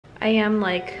I am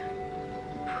like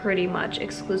pretty much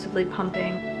exclusively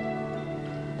pumping.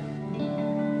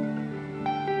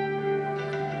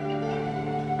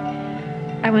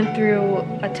 I went through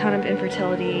a ton of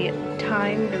infertility.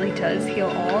 Time really does heal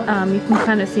all. You can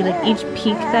kind of see like each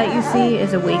peak that you see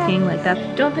is a waking like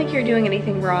that. Don't think you're doing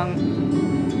anything wrong.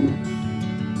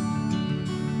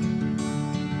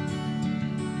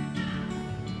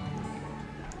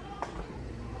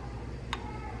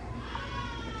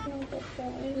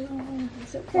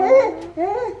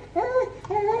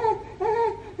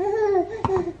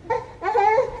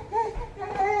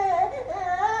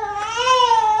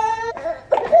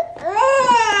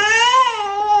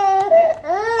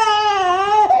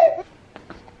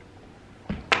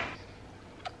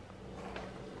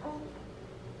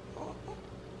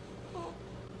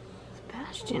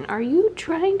 Sebastian, are you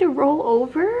trying to roll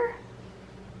over?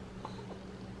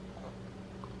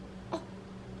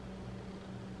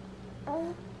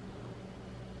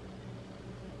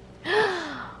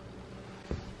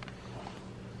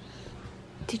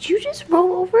 Did you just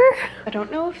roll over? I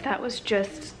don't know if that was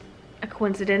just a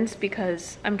coincidence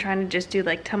because I'm trying to just do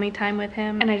like tummy time with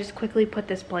him and I just quickly put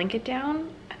this blanket down.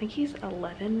 I think he's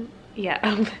 11,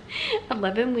 yeah,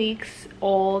 11 weeks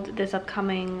old this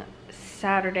upcoming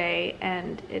Saturday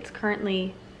and it's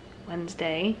currently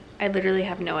Wednesday. I literally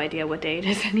have no idea what day it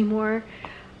is anymore.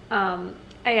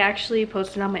 I actually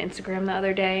posted on my Instagram the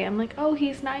other day. I'm like, oh,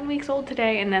 he's 9 weeks old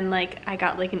today. And then like I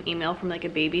got like an email from like a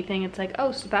baby thing. It's like,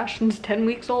 oh, Sebastian's 10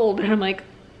 weeks old. And I'm like,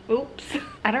 oops.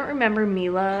 I don't remember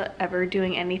Mila ever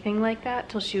doing anything like that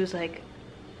till she was like,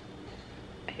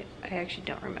 I actually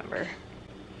don't remember.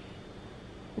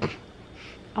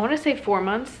 I want to say 4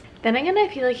 months. Then again, I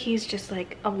feel like he's just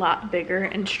like a lot bigger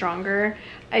and stronger.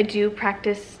 I do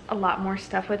practice a lot more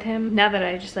stuff with him now that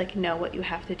I just like know what you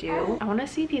have to do. I want to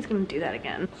see if he's gonna do that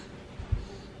again.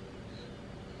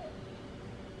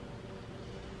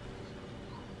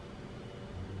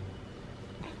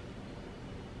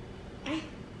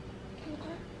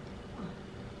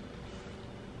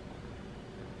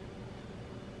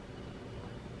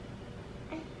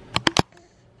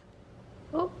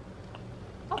 Oh.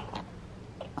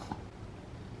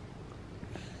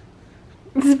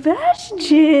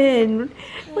 Sebastian,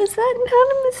 was that not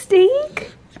a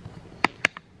mistake?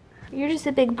 You're just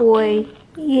a big boy.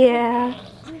 Yeah.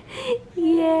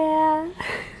 Yeah.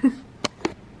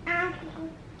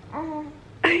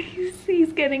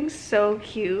 He's getting so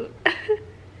cute.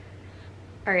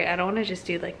 Alright, I don't want to just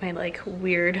do like my like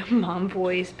weird mom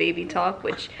voice baby talk,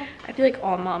 which I feel like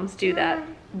all moms do that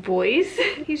voice.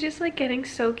 He's just like getting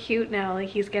so cute now. Like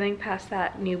he's getting past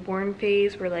that newborn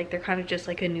phase where like they're kind of just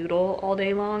like a noodle all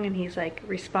day long, and he's like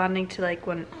responding to like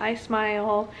when I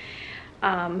smile.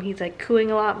 He's like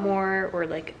cooing a lot more or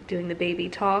like doing the baby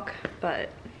talk, but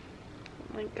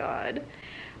oh my god,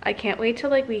 I can't wait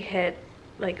till like we hit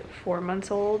like 4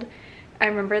 months old. I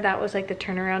remember that was like the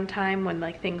turnaround time when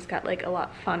like things got like a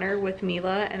lot funner with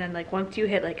Mila, and then like once you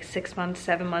hit like 6 months,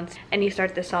 7 months and you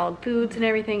start the solid foods and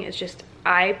everything, it's just,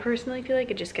 I personally feel like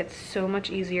it just gets so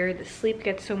much easier. The sleep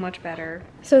gets so much better.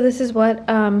 So this is what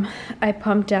I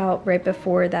pumped out right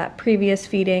before that previous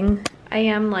feeding. I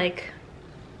am like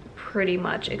pretty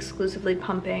much exclusively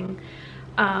pumping.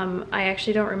 I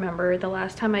actually don't remember the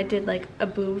last time I did like a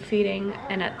boob feeding,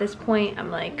 and at this point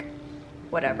I'm like,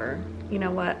 whatever, you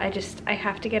know what, I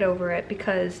have to get over it,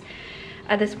 because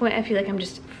at this point I feel like I'm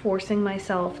just forcing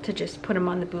myself to just put him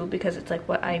on the boob because it's like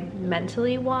what I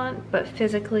mentally want, but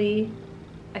physically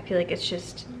I feel like it's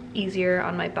just easier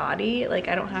on my body. Like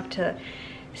I don't have to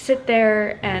sit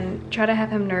there and try to have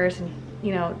him nurse and,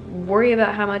 you know, worry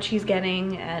about how much he's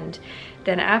getting, and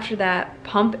then after that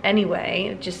pump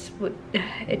anyway. It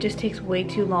just takes way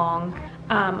too long.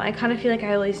 I kind of feel like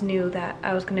I always knew that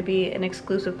I was going to be an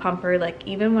exclusive pumper. Like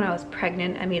even when I was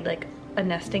pregnant, I made like a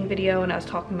nesting video and I was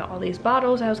talking about all these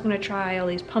bottles I was going to try, all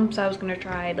these pumps I was going to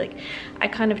try. Like I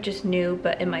kind of just knew,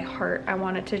 but in my heart I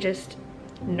wanted to just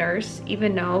nurse,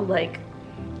 even though like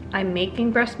I'm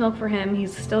making breast milk for him,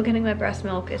 he's still getting my breast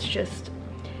milk. It's just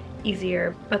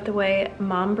easier. But the way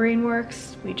mom brain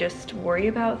works, we just worry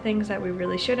about things that we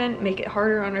really shouldn't, make it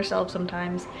harder on ourselves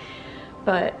sometimes.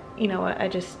 But you know what,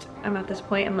 I'm at this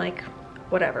point, I'm like,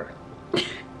 whatever.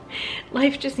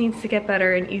 Life just needs to get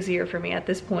better and easier for me at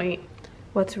this point.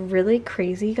 What's really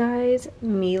crazy, guys,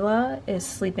 Mila is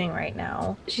sleeping right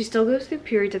now. She still goes through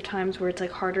periods of times where it's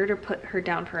like harder to put her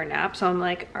down for a nap. So I'm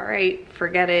like, all right,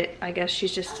 forget it. I guess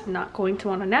she's just not going to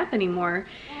want to nap anymore.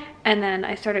 And then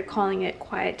I started calling it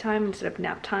quiet time instead of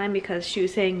nap time because she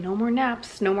was saying no more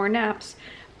naps, no more naps.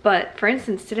 But for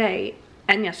instance, today,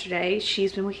 and yesterday.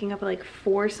 She's been waking up at like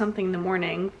 4 something in the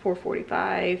morning,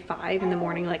 4:45, 5 in the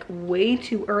morning, like way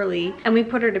too early. And we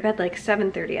put her to bed like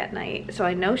 7:30 at night. So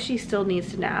I know she still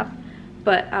needs to nap,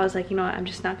 but I was like, you know what, I'm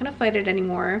just not gonna fight it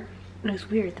anymore. And it was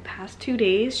weird, the past 2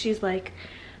 days, she's like,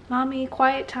 Mommy,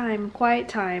 quiet time,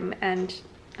 and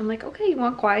I'm like, okay, you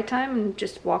want quiet time? And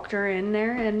just walked her in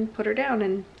there and put her down,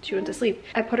 and she went to sleep.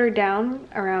 I put her down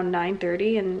around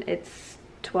 9:30 and it's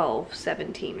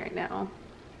 12:17 right now.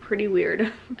 Pretty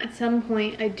weird. At some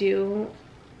point I do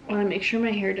want to make sure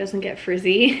my hair doesn't get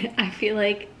frizzy. I feel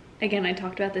like, again, I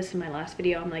talked about this in my last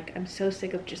video, I'm like, I'm so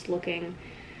sick of just looking,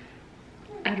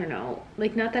 I don't know,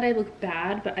 like, not that I look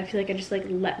bad, but I feel like I just like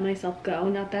let myself go.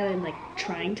 Not that I'm like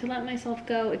trying to let myself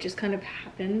go, it just kind of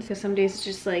happens, because some days it's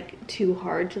just like too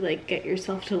hard to like get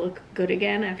yourself to look good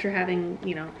again after having,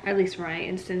 you know, at least for my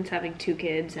instance, having 2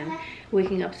 kids and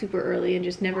waking up super early and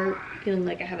just never feeling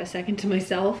like I have a second to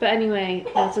myself. But anyway,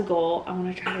 that's a goal. I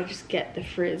want to try to just get the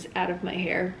frizz out of my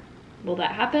hair. Will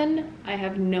that happen? I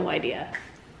have no idea.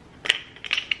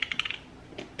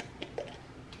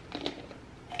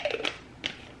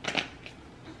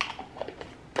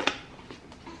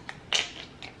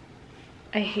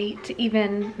 I hate to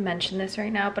even mention this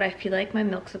right now, but I feel like my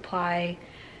milk supply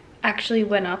actually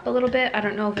went up a little bit. I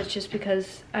don't know if it's just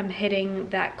because I'm hitting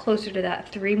that closer to that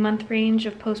 3-month range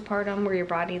of postpartum where your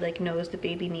body like knows the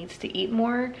baby needs to eat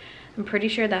more. I'm pretty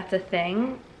sure that's a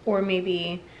thing. Or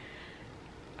maybe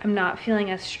I'm not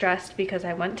feeling as stressed because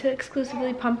I went to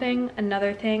exclusively pumping.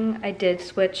 Another thing, I did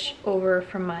switch over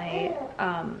from my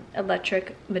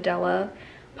electric Medela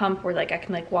pump where like I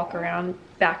can like walk around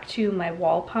back to my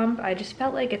wall pump. I just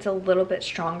felt like it's a little bit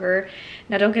stronger.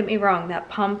 Now don't get me wrong, that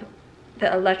pump,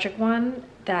 the electric one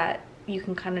that you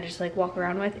can kind of just like walk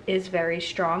around with, is very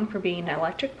strong for being an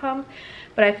electric pump,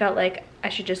 but I felt like I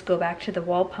should just go back to the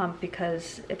wall pump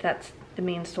because if that's the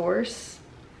main source,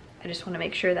 I just want to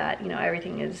make sure that, you know,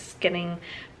 everything is getting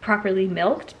properly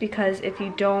milked, because if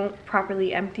you don't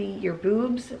properly empty your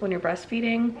boobs when you're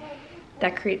breastfeeding,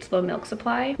 that creates low milk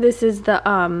supply. This is the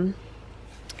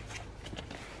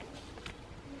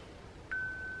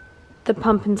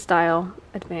Pump and Style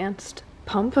Advanced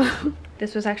pump.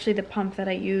 This was actually the pump that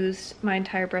I used my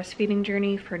entire breastfeeding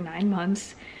journey for 9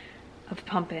 months of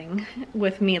pumping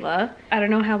with Mila. I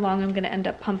don't know how long I'm gonna end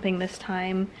up pumping this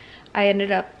time. I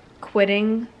ended up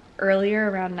quitting earlier,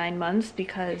 around 9 months,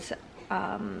 because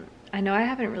I know I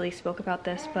haven't really spoke about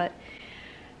this, but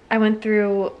I went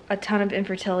through a ton of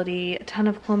infertility, a ton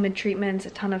of Clomid treatments, a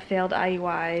ton of failed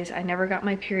IUIs. I never got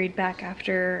my period back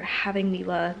after having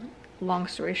Mila, long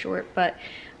story short, but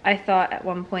I thought at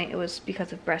one point it was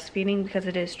because of breastfeeding, because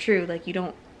it is true, like you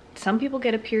don't, some people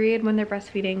get a period when they're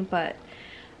breastfeeding, but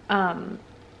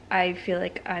I feel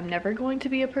like I'm never going to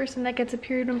be a person that gets a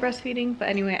period when breastfeeding. But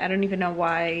anyway, I don't even know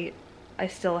why I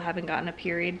still haven't gotten a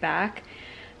period back.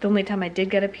 The only time I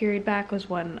did get a period back was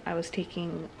when I was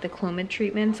taking the Clomid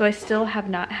treatment. So I still have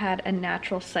not had a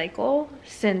natural cycle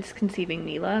since conceiving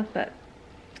Mila, but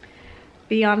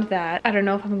beyond that, I don't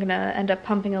know if I'm gonna end up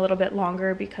pumping a little bit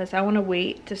longer, because I want to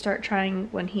wait to start trying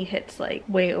when he hits like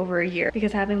way over a year,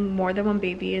 because having more than one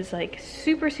baby is like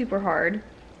super hard.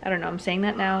 I don't know, I'm saying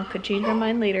that now, could change my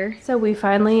mind later. So we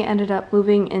finally ended up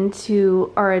moving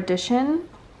into our addition.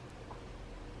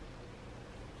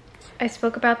 I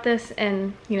spoke about this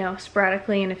in, you know,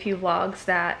 sporadically in a few vlogs,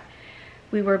 that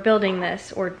we were building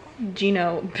this, or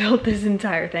Gino built this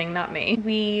entire thing, not me.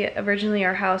 We originally,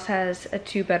 our house has a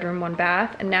 2-bedroom, 1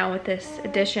 bath, and now with this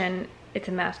addition, it's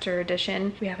a master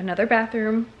addition. We have another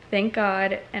bathroom, thank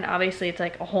God, and obviously it's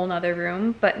like a whole nother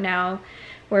room, but now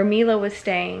where Mila was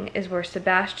staying is where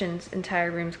Sebastian's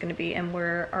entire room is going to be, and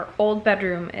where our old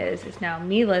bedroom is now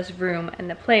Mila's room and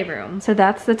the playroom. So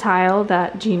that's the tile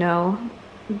that Gino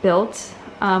built.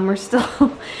 We're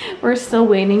still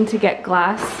waiting to get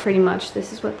glass. Pretty much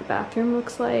this is what the bathroom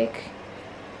looks like.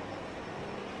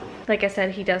 Like I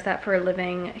said, he does that for a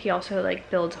living. He also like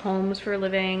builds homes for a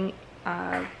living,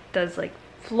 does like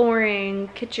flooring,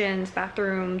 kitchens,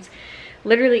 bathrooms,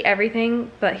 literally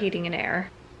everything but heating and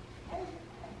air.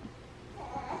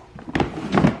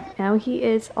 Now he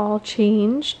is all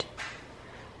changed.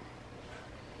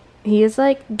 He is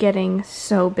like getting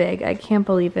so big, I can't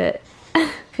believe it.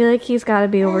 I feel like he's got to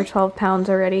be over 12 pounds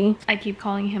already. I keep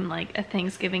calling him like a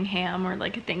Thanksgiving ham or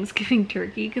like a Thanksgiving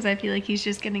turkey, because I feel like he's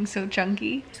just getting so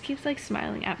chunky. He just keeps like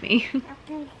smiling at me.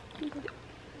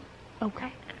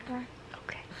 Okay.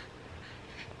 Okay.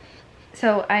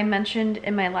 So I mentioned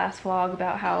in my last vlog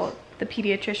about how the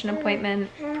pediatrician appointment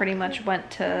pretty much went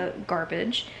to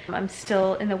garbage. I'm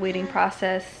still in the waiting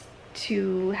process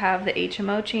to have the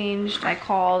HMO changed. I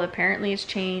called, apparently it's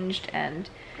changed, and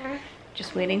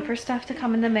just waiting for stuff to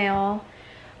come in the mail.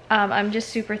 I'm just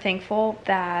super thankful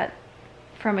that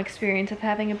from experience of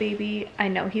having a baby, I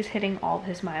know he's hitting all of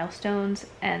his milestones,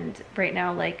 and right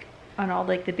now, like on all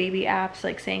like the baby apps,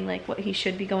 like saying like what he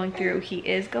should be going through, he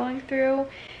is going through.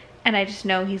 And I just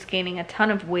know he's gaining a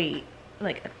ton of weight,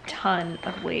 like a ton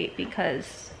of weight,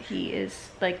 because he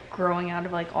is like growing out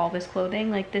of like all of his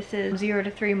clothing. Like this is 0 to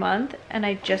 3 month, and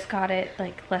I just got it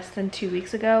like less than 2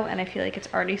 weeks ago, and I feel like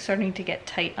it's already starting to get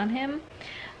tight on him.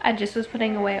 I just was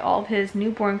putting away all of his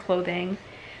newborn clothing.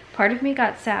 Part of me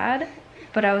got sad,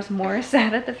 but I was more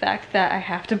sad at the fact that I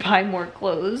have to buy more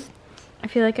clothes. I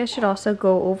feel like I should also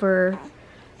go over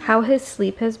how his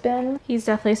sleep has been. He's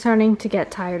definitely starting to get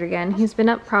tired again. He's been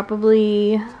up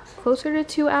probably closer to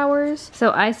 2 hours.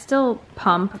 So I still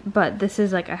pump, but this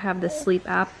is like, I have this sleep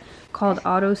app called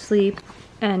Auto Sleep,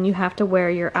 and you have to wear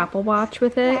your Apple Watch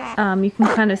with it. You can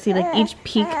kind of see like each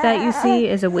peak that you see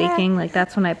is a waking. Like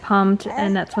that's when I pumped,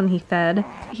 and that's when he fed.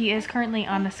 He is currently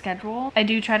on a schedule. I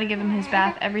do try to give him his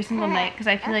bath every single night because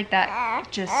I feel like that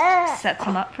just sets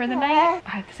him up for the night. I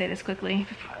have to say this quickly.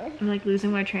 I'm like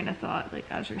losing my train of thought. Like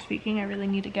as we're speaking, I really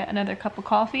need to get another cup of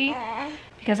coffee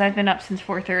because I've been up since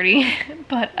 4:30,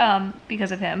 but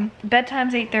because of him.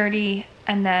 Bedtime's 8:30,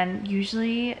 and then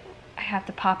usually I have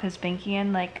to pop his binky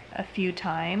in like a few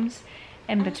times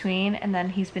in between, and then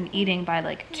he's been eating by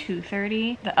like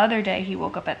 2:30. The other day he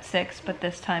woke up at 6, but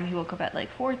this time he woke up at like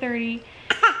 4:30,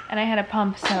 and I had a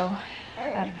pump, so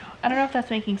I don't know if that's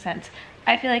making sense.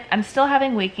 I feel like I'm still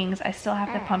having wakings. I still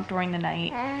have to pump during the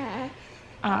night.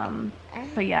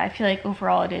 But yeah, I feel like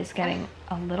overall it is getting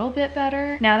a little bit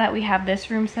better. Now that we have this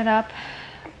room set up,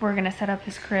 we're gonna set up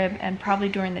his crib, and probably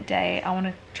during the day I want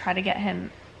to try to get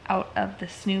him out of the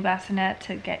snoo bassinet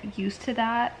to get used to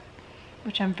that,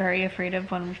 which I'm very afraid of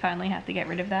when we finally have to get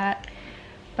rid of that.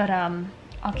 But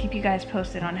I'll keep you guys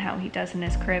posted on how he does in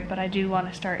his crib, but I do want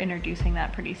to start introducing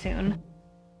that pretty soon.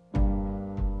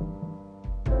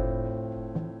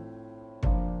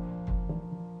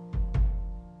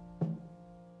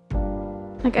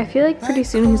 Like I feel like pretty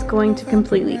soon he's going to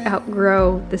completely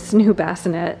outgrow the snoo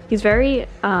bassinet. He's very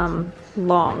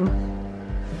long.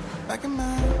 Like a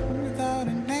man without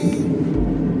a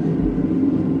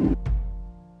name,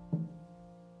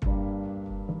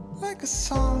 like a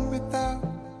song without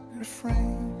a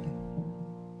refrain.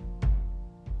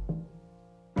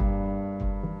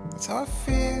 That's how I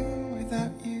feel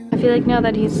without you. I feel like now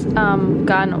that he's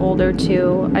gotten older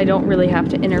too, I don't really have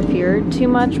to interfere too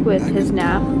much with his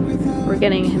nap or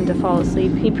getting him to fall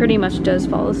asleep. He pretty much does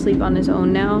fall asleep on his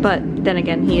own now, but then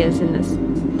again he is in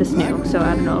the snoo, so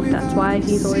I don't know if that's why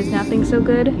he's always napping so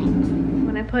good.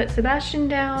 When I put Sebastian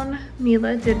down,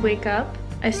 Mila did wake up.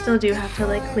 I still do have to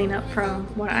like clean up from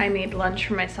when I made lunch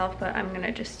for myself, but I'm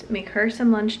gonna just make her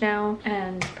some lunch now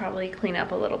and probably clean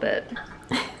up a little bit.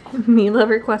 Mila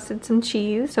requested some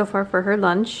cheese so far for her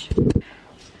lunch.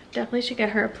 Definitely should get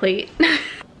her a plate.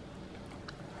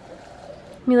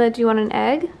 Mila, do you want an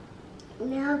egg?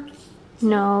 No.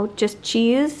 No, just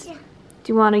cheese? Yeah.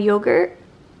 Do you want a yogurt?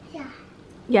 Yeah.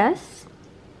 Yes?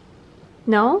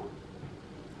 No?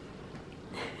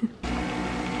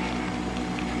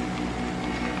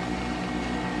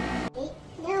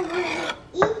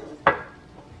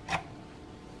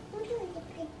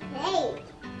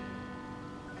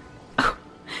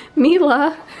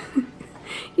 Mila,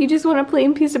 you just want a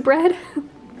plain piece of bread?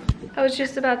 I was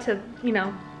just about to, you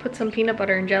know, put some peanut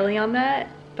butter and jelly on that,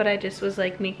 but I just was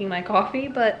like making my coffee.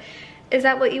 But is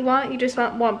that what you want? You just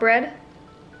want bread?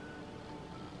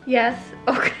 Yes?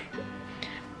 Okay.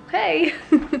 Okay.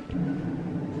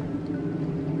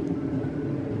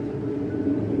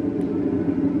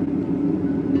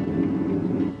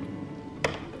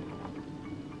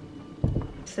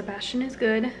 Sebastian is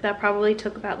good. That probably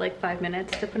took about like 5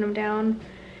 minutes to put him down.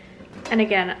 And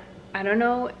again, I don't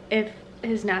know if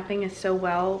his napping is so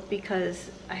well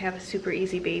because I have a super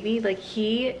easy baby. Like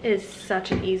he is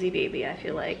such an easy baby, I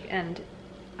feel like. And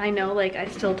I know like I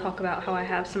still talk about how I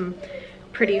have some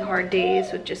pretty hard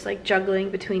days with just like juggling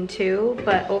between two,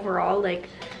 but overall, like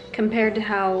compared to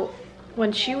how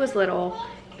when she was little,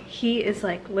 he is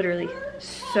like literally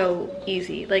so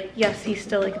easy. Like yes, he's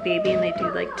still like a baby and they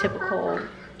do like typical,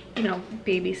 you know,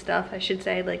 baby stuff, I should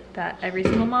say, like that every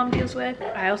single mom deals with.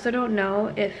 I also don't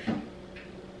know if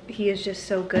he is just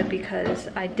so good because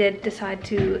I did decide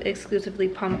to exclusively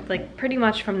pump like pretty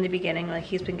much from the beginning. Like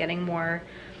he's been getting more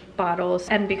bottles,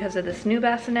 and because of the snoo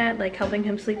bassinet, like helping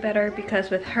him sleep better, because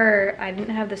with her I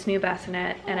didn't have the snoo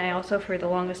bassinet, and I also for the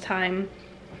longest time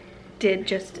did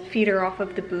just feed her off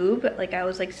of the boob. Like I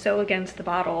was like so against the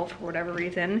bottle for whatever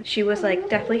reason. She was like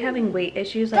definitely having weight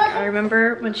issues. Like I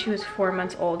remember when she was 4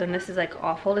 months old, and this is like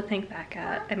awful to think back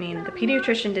at. I mean, the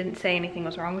pediatrician didn't say anything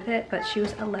was wrong with it, but she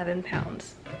was 11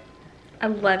 pounds.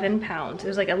 11 pounds. It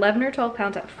was like 11 or 12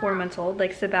 pounds at 4 months old.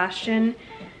 Like Sebastian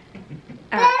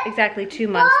at exactly 2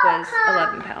 months was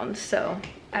 11 pounds. So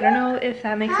I don't know if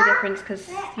that makes a difference because,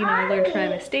 you know, I learned from my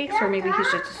mistakes, or maybe he's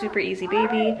just a super easy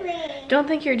baby. Don't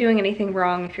think you're doing anything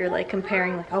wrong if you're like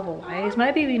comparing like, oh, well, why is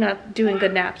my baby not doing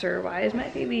good naps, or why is my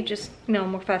baby just, you know,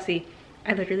 more fussy.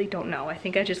 I literally don't know. I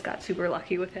think I just got super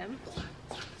lucky with him.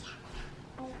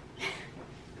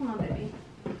 Come on, baby.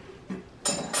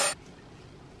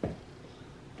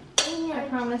 I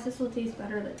promise this will taste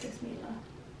better like this, Mila.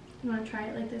 You want to try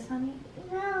it like this, honey?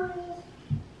 No.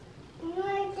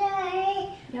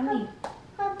 Yummy.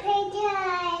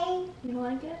 You don't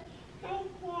like it?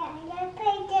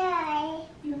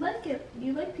 You like it.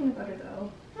 You like peanut butter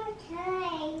though.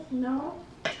 No?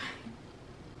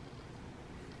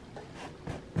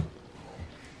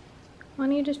 Why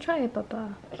don't you just try it,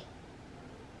 Papa?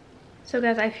 So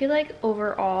guys, I feel like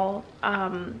overall,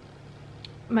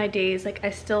 my days, like I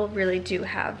still really do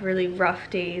have really rough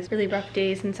days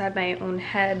inside my own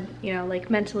head, you know, like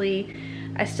mentally.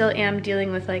 I still am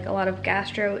dealing with like a lot of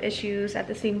gastro issues at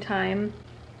the same time,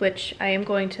 which I am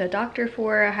going to a doctor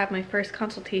for. I have my first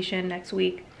consultation next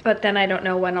week, but then I don't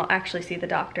know when I'll actually see the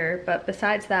doctor. But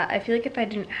besides that, I feel like if I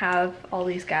didn't have all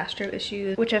these gastro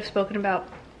issues, which I've spoken about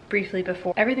briefly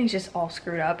before, everything's just all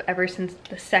screwed up ever since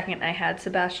the second I had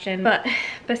Sebastian. But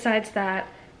besides that,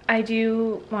 I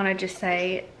do want to just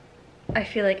say, I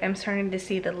feel like I'm starting to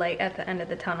see the light at the end of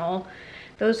the tunnel.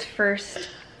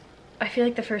 I feel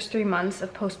like the first 3 months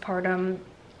of postpartum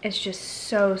is just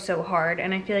so hard.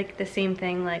 And I feel like the same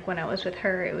thing, like when I was with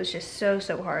her, it was just so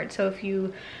hard. So if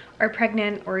you are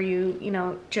pregnant, or you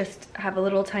know, just have a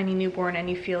little tiny newborn and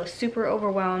you feel super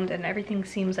overwhelmed and everything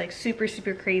seems like super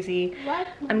crazy,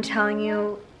 I'm telling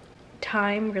you,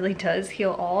 time really does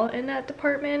heal all in that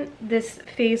department. This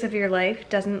phase of your life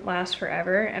doesn't last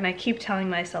forever, and I keep telling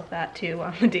myself that too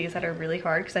on the days that are really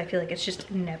hard, because I feel like it's just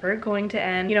never going to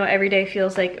end. You know, every day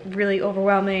feels like really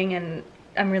overwhelming, and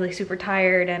I'm really super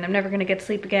tired, and I'm never gonna get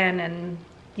sleep again, and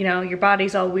you know, your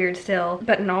body's all weird still.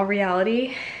 But in all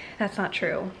reality, that's not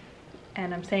true.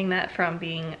 And I'm saying that from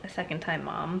being a second-time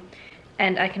mom,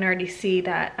 and I can already see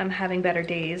that I'm having better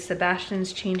days.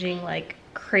 Sebastian's changing like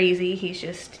crazy. He's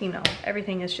just, you know,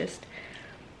 everything is just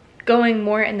going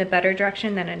more in the better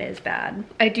direction than it is bad.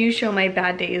 I do show my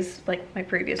bad days, like my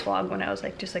previous vlog when I was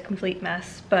like just a complete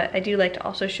mess, but I do like to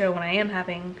also show when I am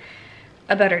having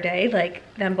a better day, like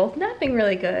them both napping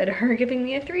really good, her giving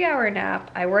me a 3-hour nap.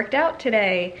 I worked out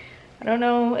today. I don't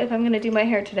know if I'm gonna do my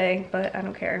hair today, but I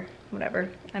don't care, whatever.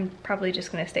 I'm probably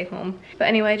just gonna stay home. But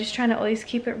anyway, just trying to always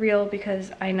keep it real,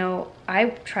 because I know I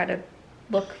try to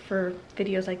look for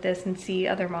videos like this and see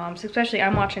other moms, especially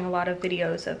I'm watching a lot of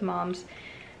videos of moms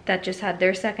that just had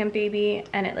their second baby,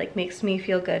 and it like makes me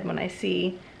feel good when I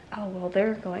see, oh well,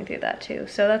 they're going through that too.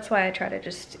 So that's why I try to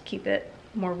just keep it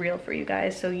more real for you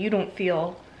guys, so you don't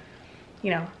feel,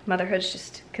 you know, motherhood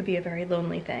just could be a very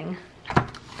lonely thing. I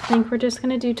think we're just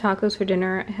gonna do tacos for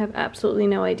dinner. I have absolutely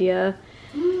no idea.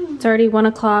 It's already 1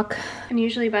 o'clock, and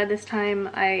usually by this time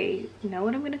I know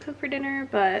what I'm gonna cook for dinner,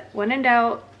 but when in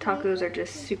doubt, tacos are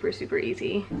just super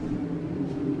easy.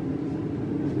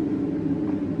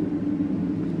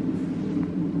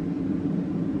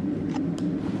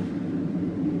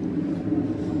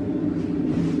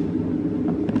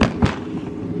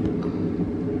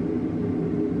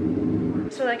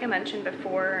 So like I mentioned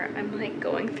before, I'm like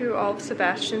going through all of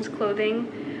Sebastian's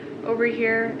clothing over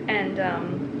here, and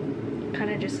kind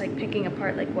of just like picking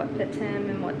apart like what fits him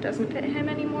and what doesn't fit him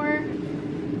anymore.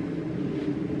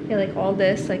 Yeah, like all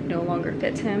this like no longer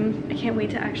fits him. I can't wait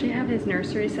to actually have his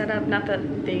nursery set up. Not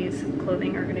that these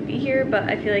clothing are gonna be here, but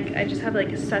I feel like I just have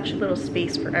like such little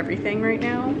space for everything right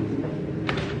now.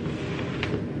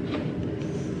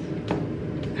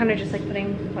 Kind of just like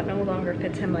putting what no longer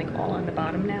fits him like all on the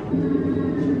bottom now.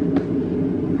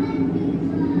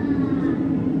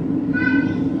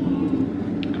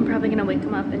 I'm probably gonna wake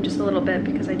him up in just a little bit,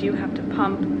 because I do have to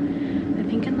pump, I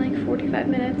think in like 45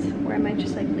 minutes, or I might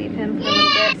just like leave him for a little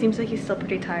bit. It seems like he's still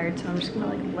pretty tired, so I'm just gonna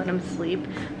like let him sleep.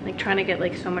 I'm like trying to get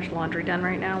like so much laundry done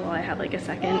right now while I have like a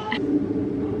second.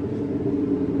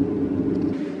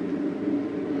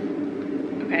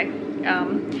 Okay,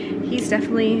 he's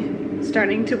definitely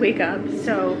starting to wake up,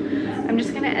 so I'm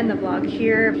just gonna end the vlog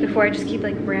here before I just keep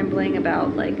like rambling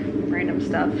about like random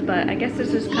stuff. But I guess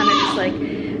this is kind of just like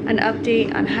an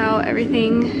update on how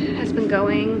everything has been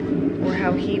going, or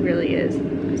how he really is.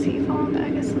 Is he falling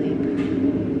back asleep?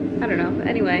 I don't know. But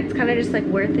anyway, it's kind of just like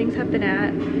where things have been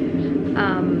at.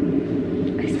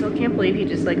 I still can't believe he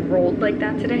just like rolled like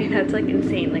that today. That's like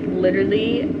insane. Like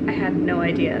literally, I had no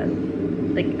idea.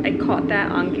 Like I caught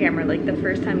that on camera. Like the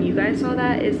first time you guys saw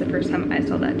that is the first time I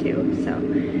saw that too. So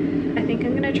I think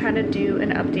I'm gonna try to do an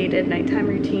updated nighttime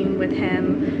routine with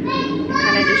him.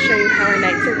 Kind of just show you how our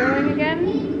nights are going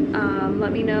again.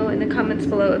 Let me know in the comments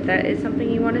below if that is something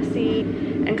you want to see,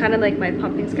 and kind of like my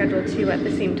pumping schedule too at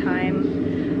the same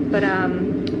time. But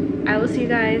I will see you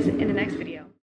guys in the next video.